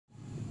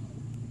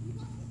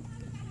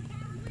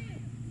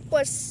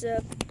What's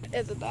up,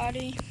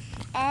 everybody?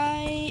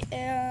 I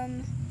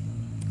am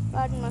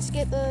riding my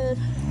skateboard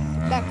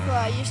back where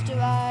I used to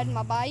ride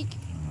my bike,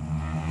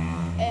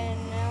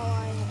 and now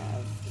I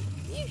have.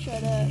 You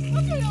shut up.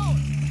 What's going on?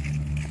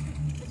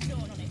 What's going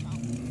on,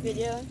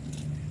 Video.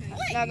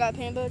 Now I got a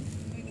peanut butter.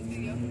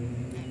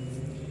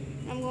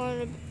 I'm going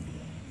to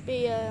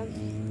be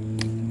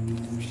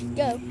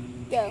go.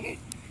 Okay.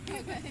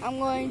 I'm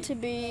going to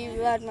be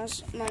riding my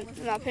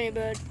peanut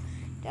butter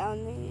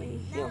down the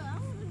hill,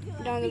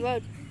 down the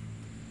road.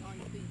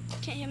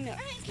 Can't hear me.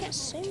 Can't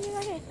see me or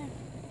anything.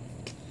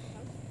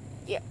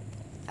 Yeah,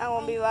 I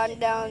won't be riding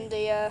down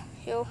the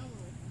hill.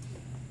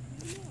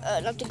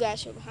 Not the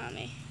grass hill behind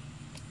me.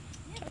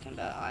 Talking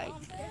about like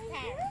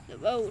the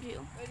road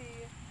hill.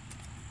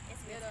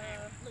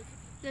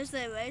 There's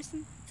that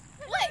racing.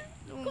 Wait.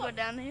 I want to go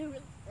down the hill.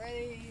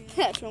 Ready.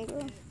 That's where I'm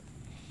going.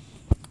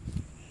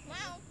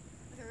 Wow.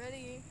 Okay,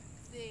 ready,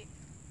 steady,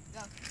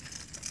 go.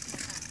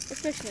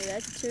 Especially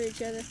that to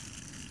each other.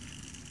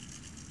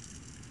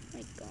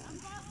 My God.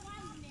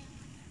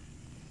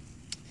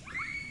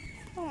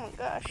 Oh my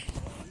gosh.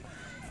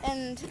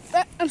 And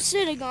I'm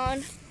sitting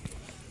on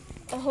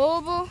a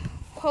horrible,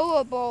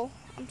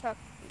 I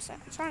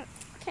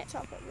can't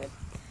talk that good.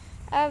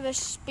 I have a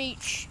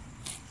speech.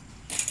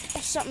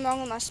 There's something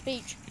wrong with my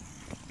speech.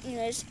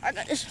 Anyways, I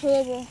got this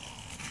horrible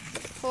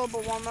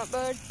warm-up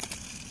bird.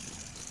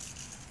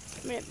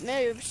 I mean, it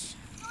moves.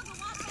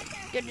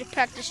 Good to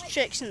practice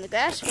tricks in the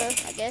grass for,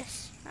 I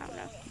guess. I don't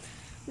know.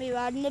 Me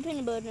riding the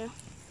peanut butter now.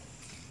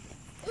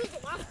 Ooh, the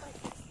last one.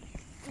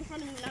 In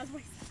front of me when I was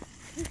racing.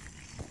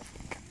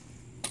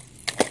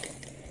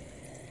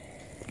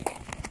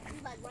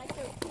 Like right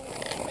there,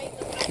 right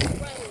the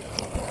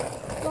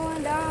road.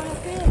 Going down a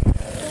hill.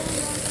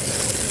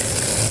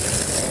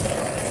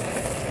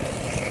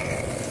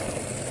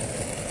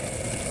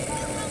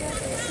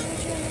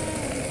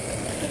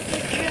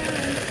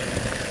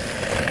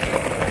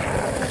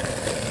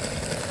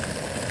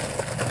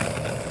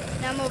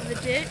 Now I'm over the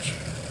ditch.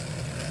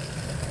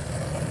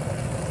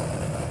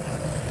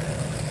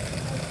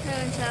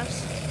 Parents' house.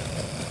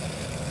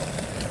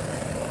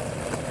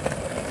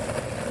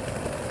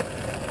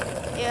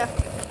 Yeah,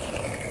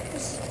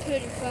 this is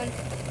pretty fun.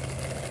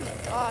 Oh my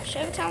gosh,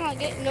 every time I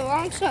get in the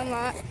wrong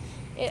sunlight,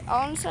 it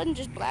all of a sudden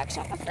just blacks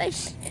out my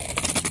face.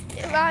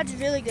 It rides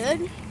really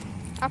good.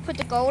 I put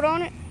the gold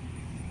on it,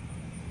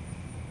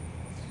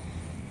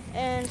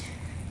 and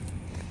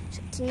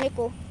it's a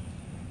nickel,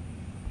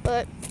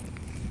 but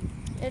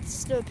it's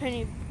still a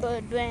penny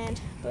bud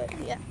brand, but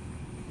yeah.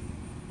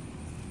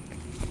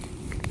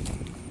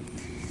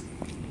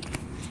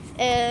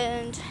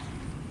 And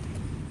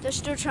they're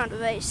still trying to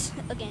race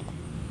again.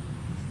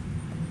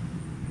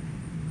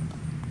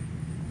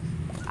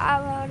 I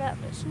rode up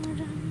this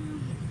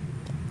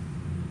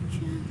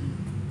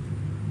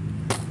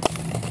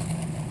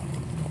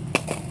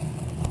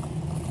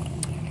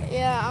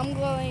yeah, I'm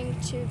going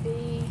to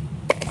be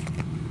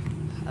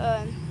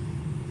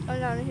going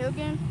down the hill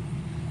again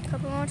a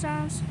couple more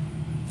times.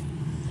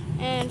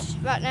 And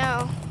right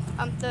now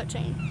I'm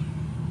 13.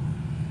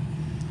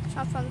 It's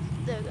not fun.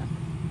 There we go.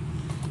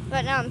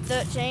 Right now I'm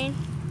 13.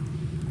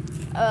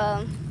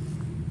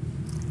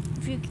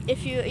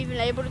 If you're even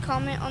able to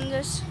comment on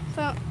this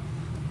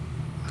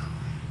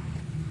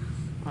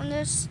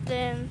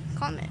then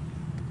comment.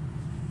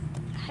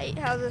 I hate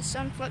how the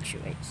sun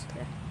fluctuates.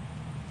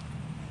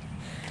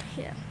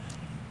 Yeah.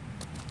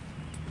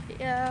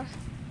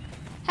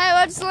 Hey,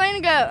 where'd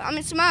Selena go? I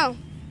mean Simone.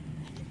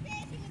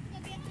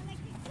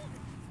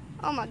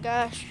 Oh my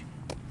gosh.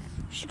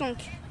 She's gonna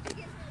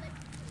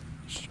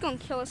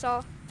kill us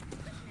all.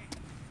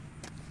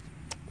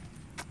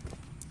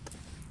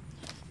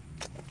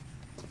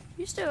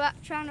 You still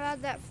trying to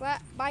ride that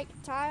flat bike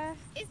tire?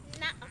 It's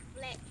not a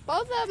flat.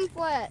 Both of them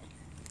flat.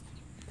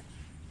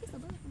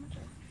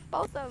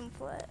 Both of them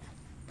flat.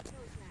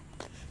 No, it's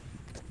not.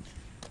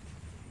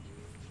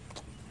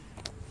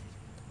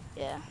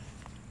 Yeah.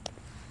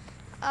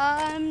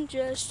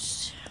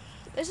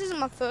 This isn't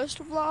my first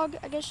vlog,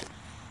 I guess.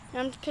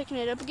 And I'm picking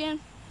it up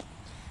again.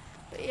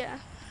 But yeah.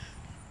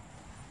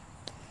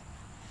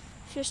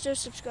 If you're still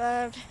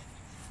subscribed,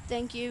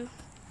 thank you.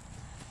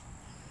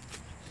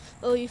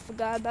 Oh, you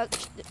forgot about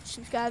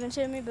subscribing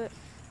to me, but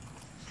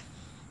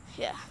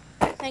yeah.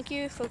 Thank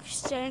you for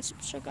staying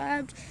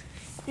subscribed.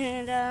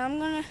 And I'm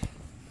gonna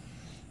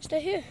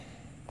stay here.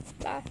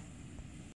 Bye.